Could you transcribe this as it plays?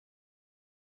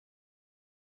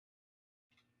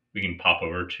we can pop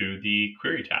over to the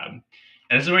query tab.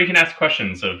 And this is where you can ask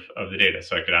questions of the data.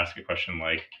 So I could ask a question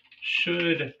like,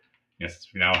 should, yes,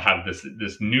 we now have this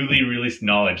newly released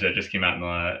knowledge that just came out in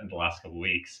the last couple of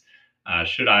weeks.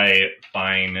 Should I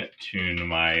fine tune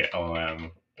my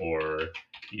LLM or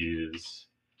use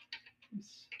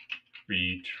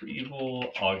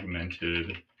retrieval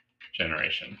augmented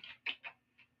generation?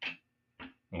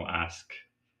 We'll ask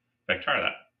Vectara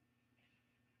that.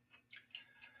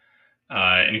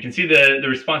 And you can see the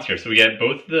response here. So we get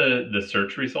both the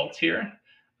search results here,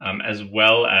 as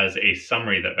well as a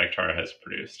summary that Vectara has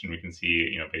produced. And we can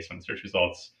see, based on the search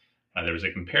results, there was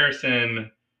a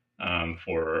comparison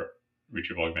for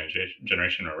retrieval augmented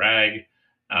generation, or RAG,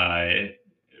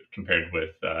 compared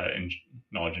with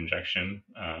knowledge injection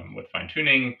with fine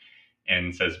tuning,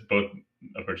 and says both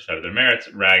approaches have their merits.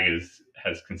 RAG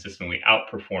has consistently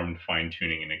outperformed fine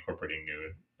tuning and incorporating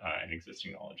new and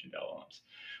existing knowledge into LLMs,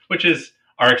 which is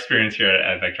our experience here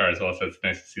at Vectara as well. So it's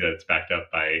nice to see that it's backed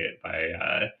up by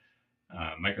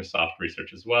Microsoft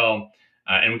research as well.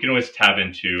 And we can always tab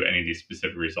into any of these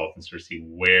specific results and sort of see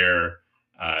where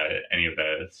any of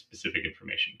the specific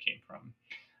information came from.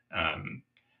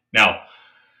 Now,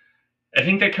 I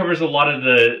think that covers a lot of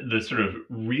the sort of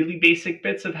really basic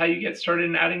bits of how you get started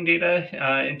in adding data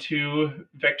into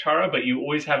Vectara, but you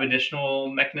always have additional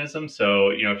mechanisms. So,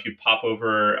 if you pop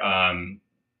over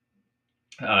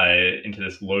into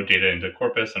this load data into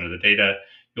corpus under the data,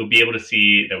 you'll be able to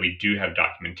see that we do have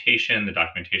documentation. The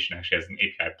documentation actually has an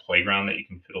API playground that you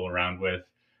can fiddle around with.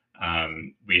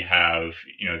 We have,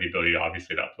 the ability to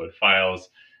obviously upload files.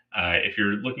 If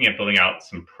you're looking at building out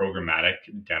some programmatic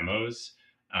demos,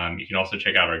 you can also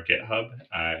check out our GitHub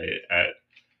at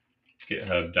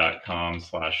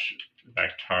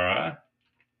github.com/Vectara.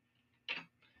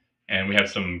 And we have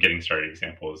some getting started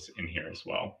examples in here as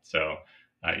well. So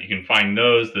you can find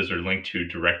those. Those are linked to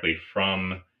directly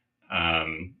from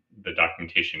the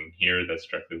documentation here that's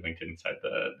directly linked inside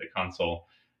the console.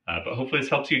 But hopefully this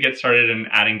helps you get started in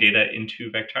adding data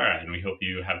into Vectara, and we hope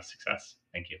you have success.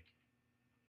 Thank you.